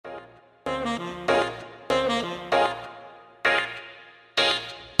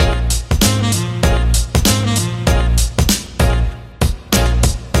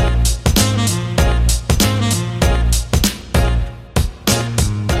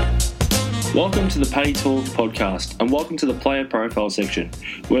Welcome to the Paddy Talk podcast and welcome to the player profile section,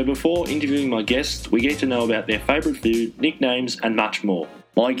 where before interviewing my guests, we get to know about their favourite food, nicknames and much more.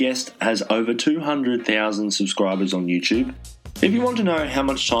 My guest has over 200,000 subscribers on YouTube. If you want to know how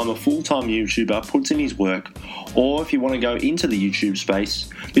much time a full-time YouTuber puts in his work, or if you want to go into the YouTube space,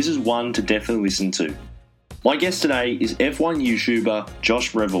 this is one to definitely listen to. My guest today is F1 YouTuber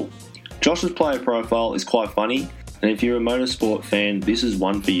Josh Revel. Josh's player profile is quite funny, and if you're a motorsport fan, this is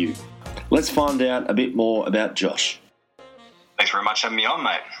one for you. Let's find out a bit more about Josh. Thanks very much for having me on,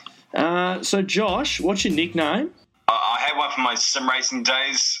 mate. So Josh, what's your nickname? I had one from my sim racing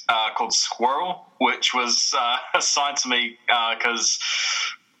days called Squirrel, which was assigned to me because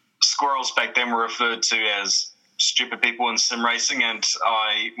squirrels back then were referred to as stupid people in sim racing, and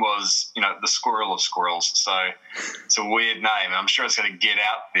I was, the squirrel of squirrels. So it's a weird name. I'm sure it's going to get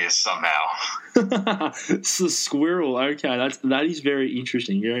out there somehow. It's a squirrel. Okay, that is very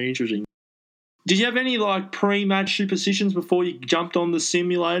interesting. Very interesting. Did you have any pre-match superstitions before you jumped on the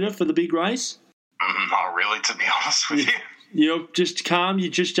simulator for the big race? Not really, to be honest with you. You're just calm. You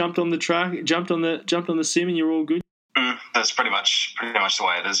just jumped on the track, jumped on the sim, and you're all good. That's pretty much the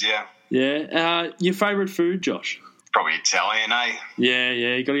way it is. Yeah. Yeah. Your favourite food, Josh? Probably Italian, eh? Yeah.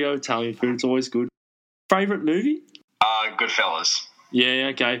 You got to go Italian food. It's always good. Favourite movie? Goodfellas.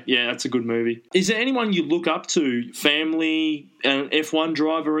 Yeah. Okay. Yeah, that's a good movie. Is there anyone you look up to? Family, an F1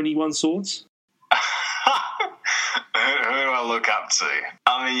 driver, anyone sorts? Who do I look up to?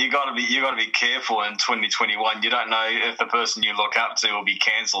 I mean, you got to be careful in 2021. You don't know if the person you look up to will be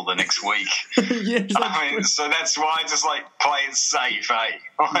cancelled the next week. Yes, so that's why I just play it safe, eh?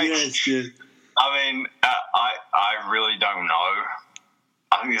 Yes. I mean, I really don't know.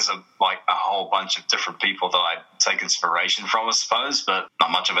 I think there's a whole bunch of different people that I take inspiration from, I suppose, but not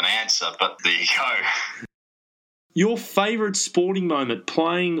much of an answer. But there you go. Your favourite sporting moment,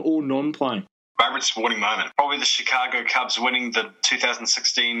 playing or non-playing? Favourite sporting moment? Probably the Chicago Cubs winning the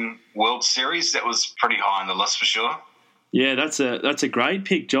 2016 World Series. That was pretty high on the list for sure. Yeah, that's a great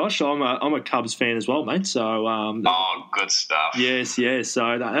pick, Josh. I'm a Cubs fan as well, mate. So good stuff. Yes.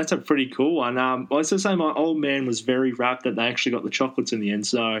 So that's a pretty cool one. I was to say my old man was very rapt that they actually got the chocolates in the end.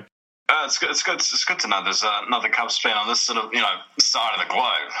 So it's good to know there's another Cubs fan on this sort of side of the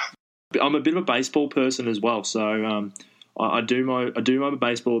globe. I'm a bit of a baseball person as well, so I do my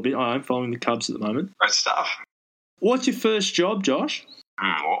baseball a bit. I am following the Cubs at the moment. Great stuff. What's your first job, Josh?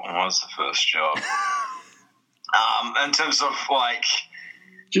 What was the first job? In terms of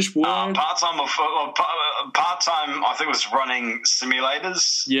just work. Part-time, I think it was running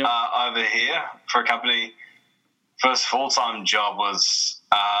simulators over here for a company. First full-time job was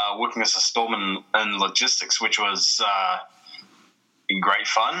working as a storeman in logistics, which was great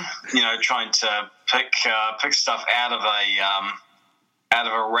fun. Trying to pick stuff out of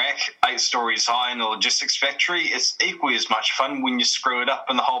a rack 8 stories high in a logistics factory. It's equally as much fun when you screw it up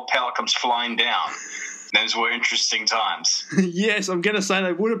and the whole pallet comes flying down. Those were interesting times. Yes, I'm going to say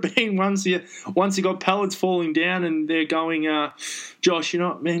they would have been once you got pallets falling down and they're going, Josh, you're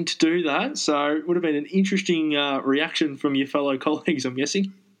not meant to do that. So it would have been an interesting reaction from your fellow colleagues, I'm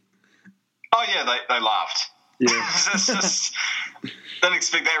guessing. Oh, yeah, they laughed. Yeah. Didn't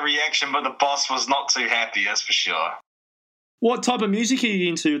expect that reaction, but the boss was not too happy, that's for sure. What type of music are you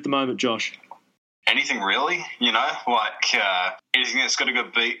into at the moment, Josh? Anything really, anything that's got a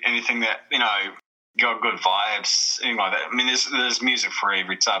good beat, anything that, got good vibes, anything like that. I mean, there's music for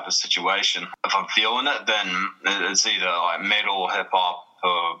every type of situation. If I'm feeling it, then it's either metal, hip-hop,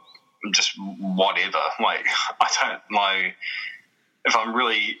 or just whatever. I don't know if I'm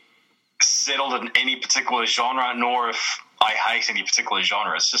really settled in any particular genre, nor if I hate any particular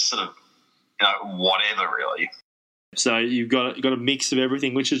genre. It's just sort of, whatever really. So you've got a mix of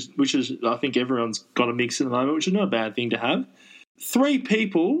everything, which is I think everyone's got a mix at the moment, which is not a bad thing to have. 3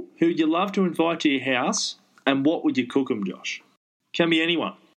 people who you love to invite to your house, and what would you cook them, Josh? Can be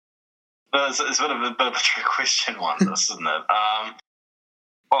anyone. It's a bit of a trick question, this, isn't it?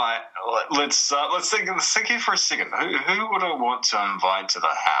 All right, let's think here for a second. Who would I want to invite to the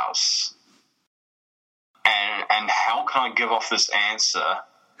house? And how can I give off this answer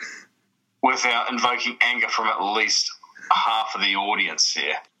without invoking anger from at least half of the audience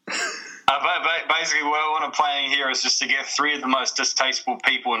here? Basically, what I'm planning here is just to get 3 of the most distasteful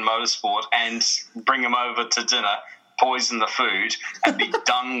people in motorsport and bring them over to dinner, poison the food, and be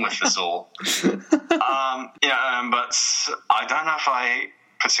done with this all. But I don't know if I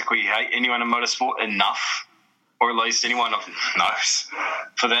particularly hate anyone in motorsport enough, or at least anyone knows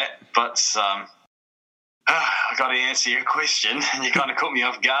for that. But I got to answer your question, and you kind of caught me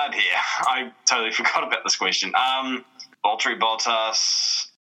off guard here. I totally forgot about this question. Valtteri Bottas,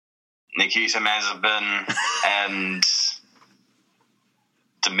 Nikita Mazepin and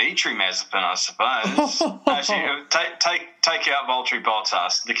Dmitry Mazepin, I suppose. Actually, take out Valtteri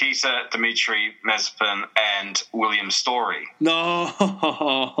Bottas. Nikita, Dmitry Mazepin, and William Story. No.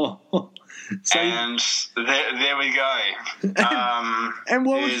 And there we go. And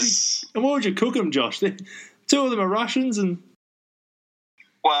what would you cook them, Josh? Two of them are Russians, and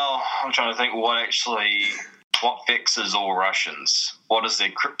well, I'm trying to think what fixes all Russians. What is their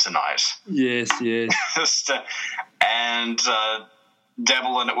kryptonite? Yes. And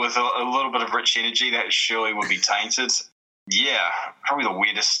dabble in it with a little bit of rich energy that surely would be tainted. Yeah, probably the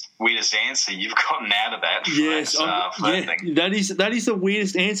weirdest answer you've gotten out of that. Yes, that is the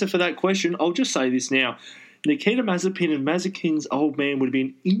weirdest answer for that question. I'll just say this now. Nikita Mazepin and Mazepin's old man would be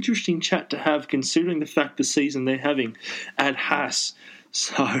an interesting chat to have, considering the fact the season they're having at Haas.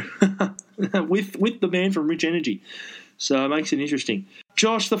 So, with the man from Rich Energy. So it makes it interesting.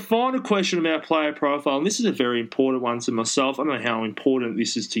 Josh, the final question about player profile, and this is a very important one to myself. I don't know how important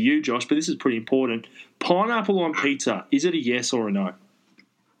this is to you, Josh, but this is pretty important. Pineapple on pizza, is it a yes or a no?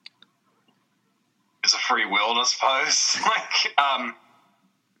 It's a free will, I suppose.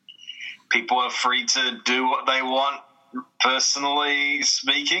 People are free to do what they want, personally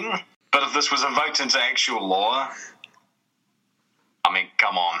speaking. But if this was invoked into actual law, I mean,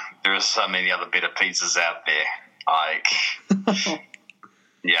 come on. There are so many other better pizzas out there.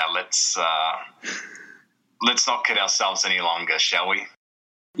 Yeah, let's not kid ourselves any longer, shall we?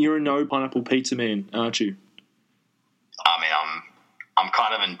 You're a no pineapple pizza man, aren't you? I mean, I'm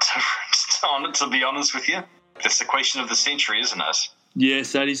kind of indifferent on it, to be honest with you. It's the question of the century, isn't it?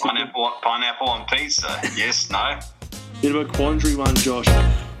 Yes, that is. Pineapple on pizza. Yes, no. Bit of a quandary one, Josh.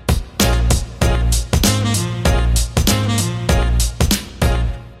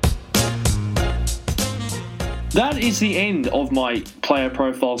 That is the end of my player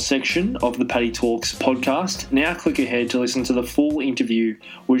profile section of the Paddy Talks podcast. Now click ahead to listen to the full interview,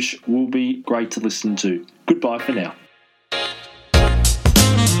 which will be great to listen to. Goodbye for now.